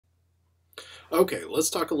Okay, let's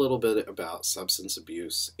talk a little bit about substance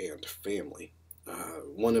abuse and family.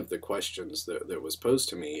 One of the questions that was posed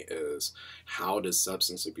to me is how does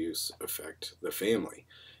substance abuse affect the family?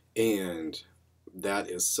 And that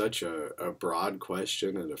is such a broad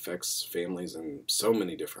question. It affects families in so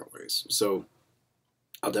many different ways. So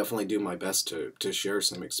I'll definitely do my best to share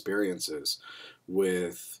some experiences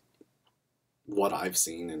with what I've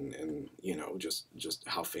seen and just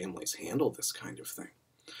how families handle this kind of thing.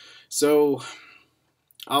 So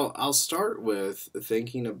I'll start with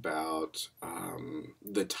thinking about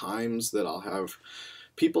the times that I'll have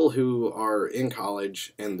people who are in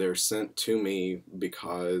college and they're sent to me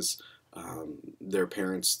because their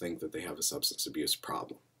parents think that they have a substance abuse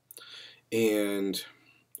problem. And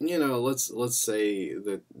let's say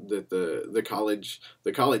that the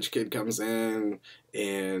college kid comes in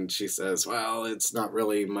and she says, well, it's not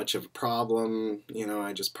really much of a problem.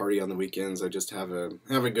 I just party on the weekends. I just have a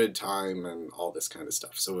good time and all this kind of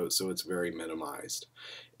stuff. So it's very minimized.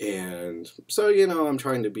 And so I'm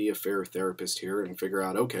trying to be a fair therapist here and figure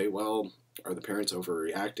out, okay, well, are the parents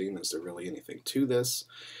overreacting? Is there really anything to this?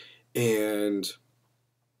 And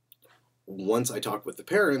once I talk with the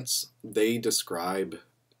parents, they describe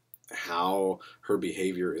how her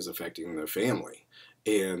behavior is affecting the family.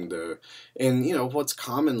 And what's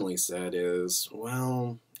commonly said is,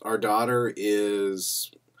 well, our daughter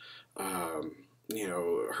is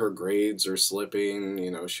her grades are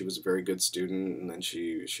slipping. She was a very good student, and then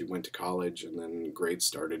she went to college, and then grades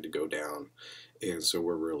started to go down, and so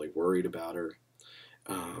we're really worried about her.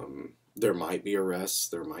 There might be arrests,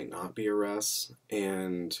 there might not be arrests,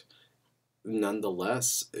 and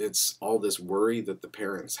nonetheless, it's all this worry that the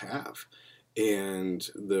parents have. And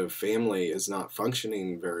the family is not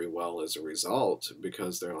functioning very well as a result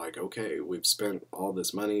because they're like, okay, we've spent all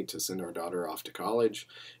this money to send our daughter off to college,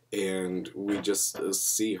 and we just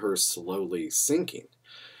see her slowly sinking.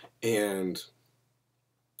 And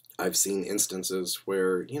I've seen instances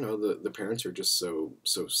where the parents are just so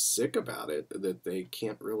sick about it that they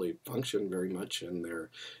can't really function very much in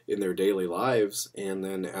their daily lives, and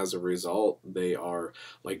then as a result they are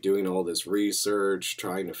like doing all this research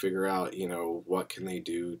trying to figure out what can they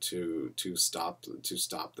do to stop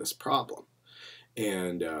this problem.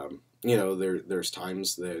 And there's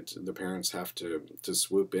times that the parents have to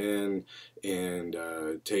swoop in and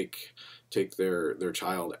take their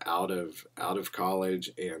child out of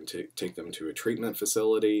college and take them to a treatment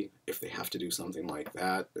facility if they have to do something like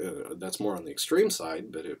that. That's more on the extreme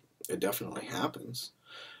side, but it definitely happens.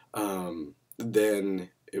 Then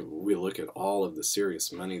if we look at all of the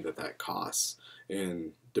serious money that costs,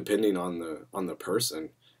 and depending on the person,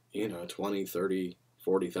 20, 30,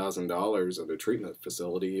 $40,000 at a treatment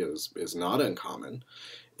facility is not uncommon.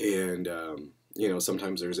 And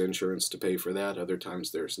sometimes there's insurance to pay for that, other times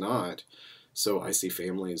there's not. So I see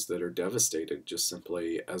families that are devastated just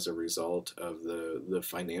simply as a result of the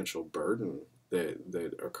financial burden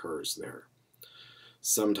that occurs there.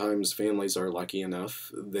 Sometimes families are lucky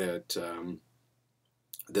enough that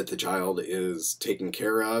the child is taken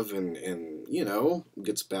care of and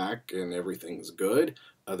gets back and everything's good.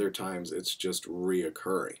 Other times it's just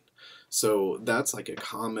reoccurring. So that's like a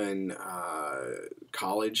common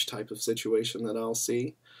college type of situation that I'll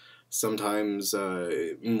see. Sometimes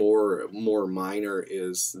more minor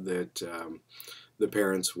is that the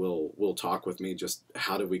parents will talk with me, just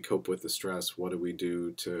how do we cope with the stress, what do we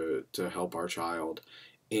do to help our child.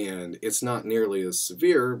 And it's not nearly as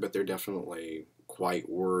severe, but they're definitely quite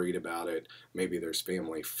worried about it. Maybe there's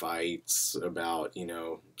family fights about,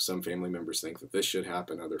 some family members think that this should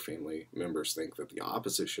happen, other family members think that the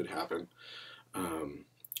opposite should happen. Um,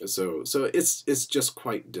 so it's just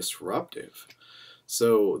quite disruptive.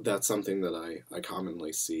 So that's something that I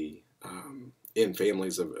commonly see in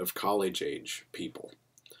families of college age people.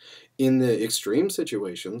 In the extreme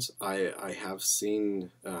situations, I have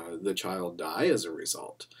seen the child die as a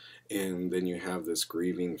result. And then you have this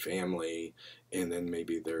grieving family, and then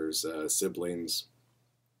maybe there's siblings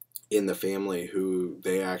in the family who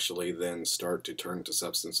they actually then start to turn to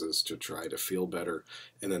substances to try to feel better,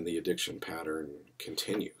 and then the addiction pattern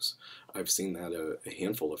continues. I've seen that a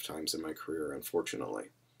handful of times in my career, unfortunately.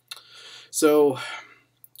 So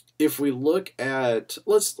if we look at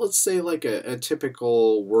let's say like a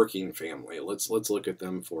typical working family, let's look at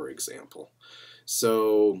them for example.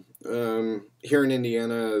 So here in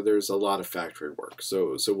Indiana, there's a lot of factory work.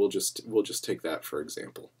 So we'll just take that for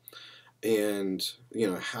example. And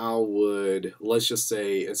how would, let's just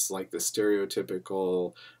say it's like the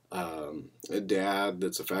stereotypical a dad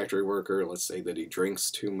that's a factory worker. Let's say that he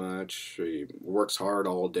drinks too much, he works hard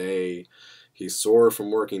all day, He's sore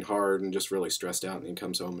from working hard and just really stressed out, and he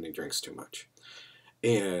comes home and he drinks too much.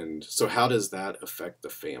 And so how does that affect the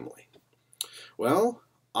family? Well,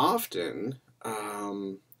 often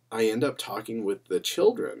I end up talking with the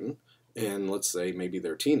children, and let's say maybe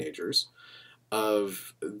they're teenagers,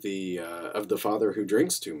 of the father who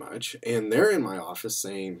drinks too much, and they're in my office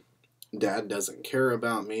saying, Dad doesn't care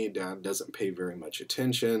about me. Dad doesn't pay very much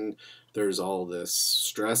attention. There's all this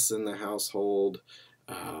stress in the household.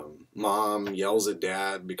 Mom yells at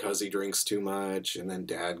Dad because he drinks too much, and then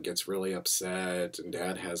Dad gets really upset, and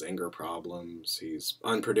Dad has anger problems. He's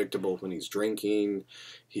unpredictable when he's drinking.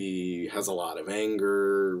 He has a lot of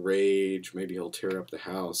anger, rage. Maybe he'll tear up the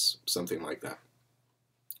house, something like that.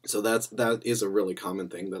 So that is a really common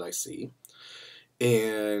thing that I see,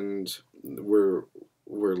 and we're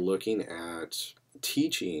looking at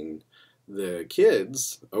teaching the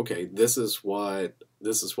kids, okay, this is what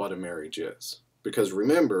a marriage is. Because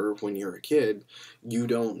remember, when you're a kid, you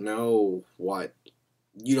don't know what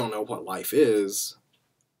life is.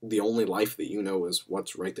 The only life that you know is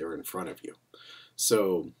what's right there in front of you.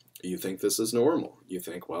 So you think this is normal. You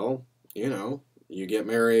think, well, you get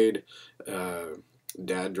married,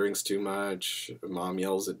 Dad drinks too much, Mom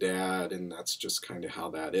yells at Dad, and that's just kind of how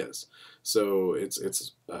that is. So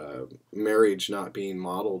it's marriage not being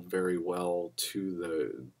modeled very well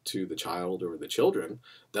to the child or the children.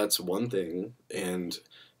 That's one thing, and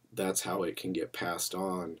that's how it can get passed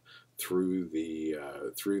on through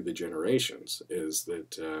the generations. Is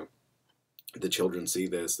that the children see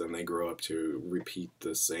this, then they grow up to repeat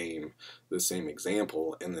the same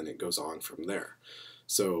example, and then it goes on from there.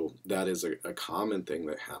 So that is a common thing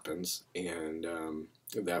that happens, and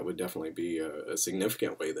that would definitely be a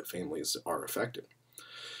significant way that families are affected.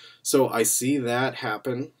 So I see that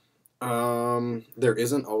happen. There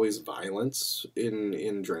isn't always violence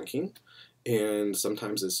in drinking, and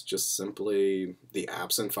sometimes it's just simply the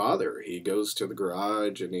absent father. He goes to the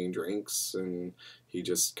garage and he drinks, and he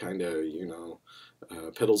just kind of,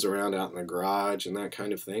 piddles around out in the garage and that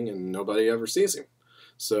kind of thing, and nobody ever sees him.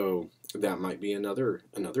 So that might be another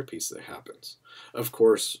piece that happens. Of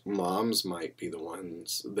course, moms might be the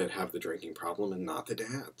ones that have the drinking problem and not the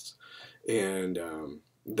dads. And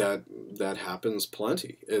that happens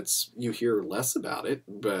plenty. You hear less about it,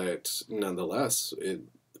 but nonetheless, it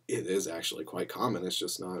is actually quite common. It's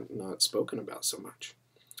just not spoken about so much.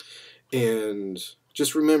 And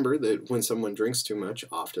just remember that when someone drinks too much,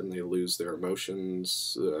 often they lose their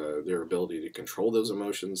emotions, their ability to control those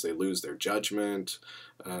emotions. They lose their judgment.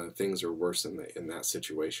 Things are worse in that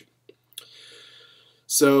situation.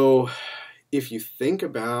 So if you think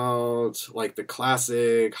about like the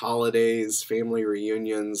classic holidays, family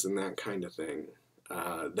reunions, and that kind of thing,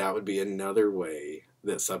 that would be another way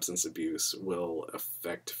that substance abuse will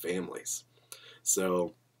affect families.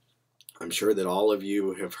 So I'm sure that all of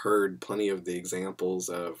you have heard plenty of the examples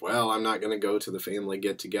of, well, I'm not going to go to the family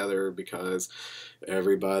get-together because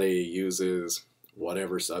everybody uses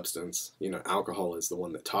whatever substance. Alcohol is the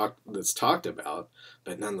one that's talked about,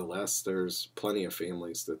 but nonetheless, there's plenty of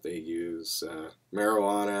families that they use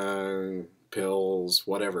marijuana, pills,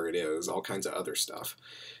 whatever it is, all kinds of other stuff.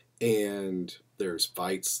 And there's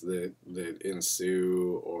fights that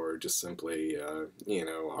ensue, or just simply,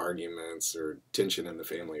 arguments or tension in the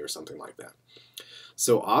family or something like that.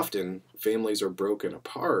 So often, families are broken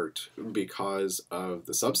apart because of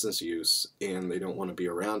the substance use, and they don't want to be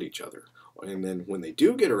around each other. And then when they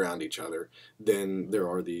do get around each other, then there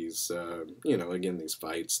are these, again, these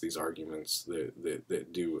fights, these arguments that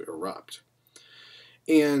do erupt.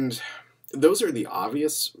 And those are the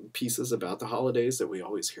obvious pieces about the holidays that we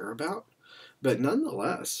always hear about. But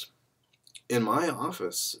nonetheless, in my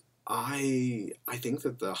office, I think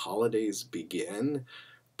that the holidays begin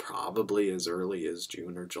probably as early as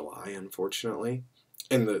June or July, unfortunately.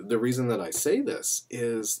 And the reason that I say this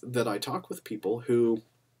is that I talk with people who,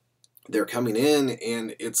 they're coming in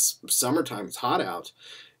and it's summertime, it's hot out,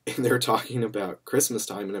 and they're talking about Christmas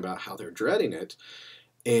time and about how they're dreading it.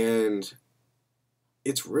 And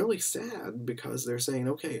it's really sad because they're saying,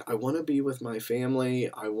 okay, I want to be with my family.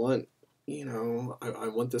 I want, I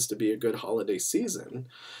want this to be a good holiday season.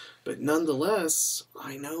 But nonetheless,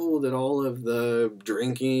 I know that all of the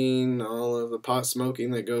drinking, all of the pot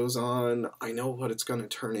smoking that goes on, I know what it's going to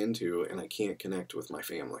turn into, and I can't connect with my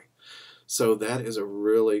family. So that is a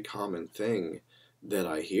really common thing that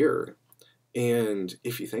I hear. And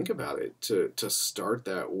if you think about it, to start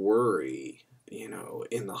that worry,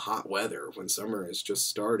 in the hot weather when summer is just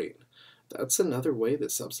starting, that's another way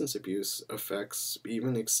that substance abuse affects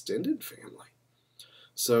even extended family.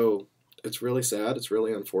 So it's really sad. It's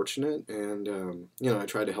really unfortunate, and you know, I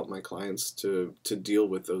try to help my clients to deal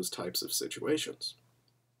with those types of situations.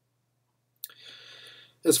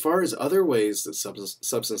 As far as other ways that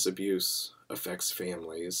substance abuse affects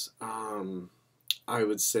families, I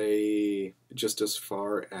would say just as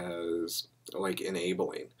far as like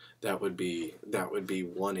enabling, that would be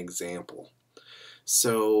one example.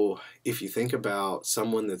 So if you think about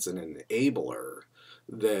someone that's an enabler,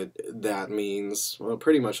 that means, well,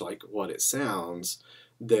 pretty much like what it sounds,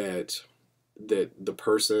 that the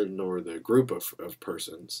person or the group of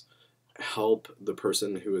persons help the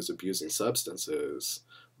person who is abusing substances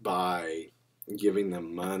by giving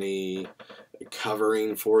them money,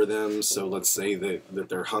 covering for them. So let's say that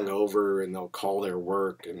they're hungover and they'll call their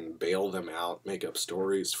work and bail them out, make up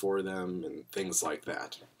stories for them, and things like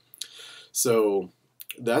that. So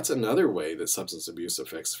that's another way that substance abuse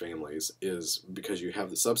affects families, is because you have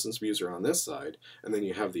the substance abuser on this side, and then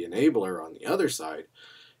you have the enabler on the other side,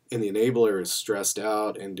 and the enabler is stressed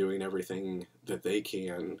out and doing everything that they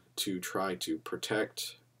can to try to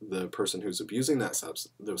protect the person who's abusing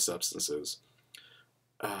those substances.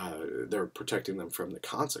 They're protecting them from the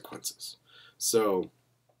consequences. So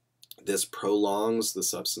this prolongs the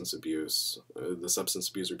substance abuse. The substance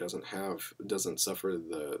abuser doesn't suffer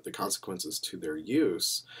the consequences to their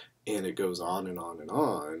use, and it goes on and on and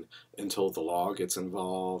on until the law gets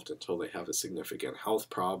involved, until they have a significant health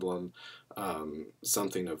problem,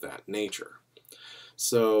 something of that nature.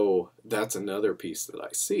 So that's another piece that I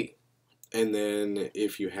see. And then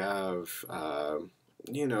if you have,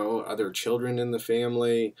 you know, other children in the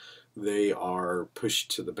family, they are pushed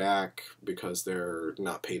to the back because they're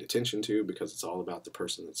not paid attention to, because it's all about the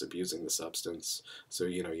person that's abusing the substance. So,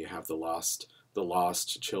 you know, you have the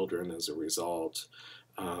lost children as a result.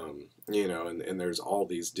 You know, and there's all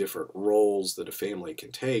these different roles that a family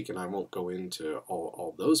can take, and I won't go into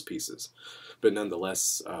all those pieces, but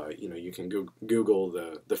nonetheless, you know, you can Google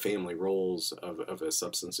the family roles of a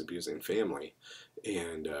substance abusing family,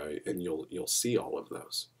 and you'll see all of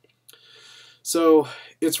those. So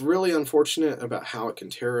it's really unfortunate about how it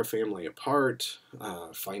can tear a family apart,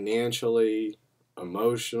 financially,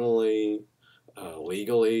 emotionally,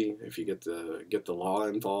 legally, if you get the law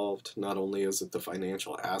involved. Not only is it the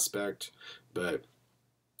financial aspect, but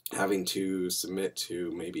having to submit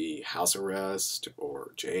to maybe house arrest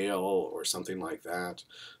or jail or something like that.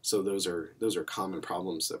 So those are common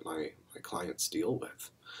problems that my clients deal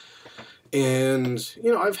with. And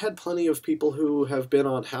you know, I've had plenty of people who have been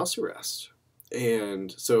on house arrest,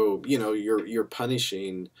 and so you know, you're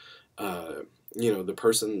punishing. You know, the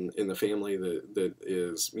person in the family that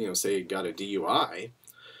is, you know, say got a DUI,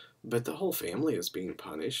 but the whole family is being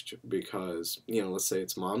punished because, you know, let's say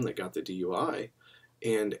it's mom that got the DUI,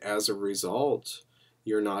 and as a result,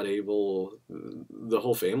 you're not able, the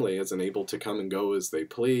whole family isn't able to come and go as they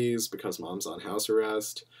please because mom's on house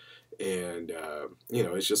arrest, and you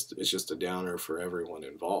know, it's just a downer for everyone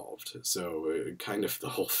involved. So kind of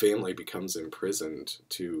the whole family becomes imprisoned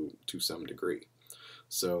to some degree.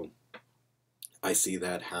 So I see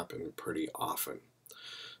that happen pretty often.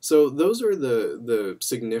 So those are the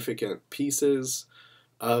significant pieces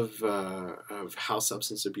of how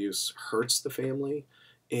substance abuse hurts the family.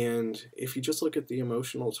 And if you just look at the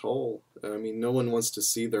emotional toll, I mean, no one wants to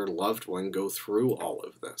see their loved one go through all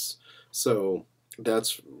of this. So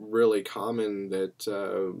that's really common that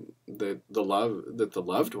the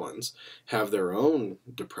loved ones have their own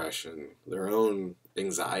depression, their own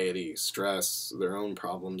anxiety, stress, their own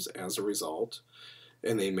problems as a result,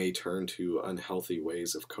 and they may turn to unhealthy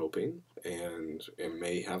ways of coping, and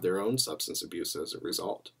may have their own substance abuse as a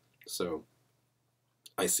result. So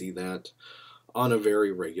I see that on a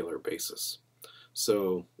very regular basis.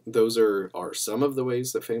 So those are some of the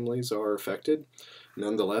ways that families are affected.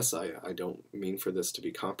 Nonetheless, I don't mean for this to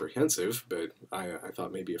be comprehensive, but I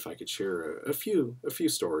thought maybe if I could share a few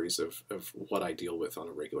stories of what I deal with on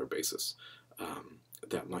a regular basis,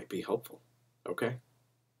 that might be helpful. Okay?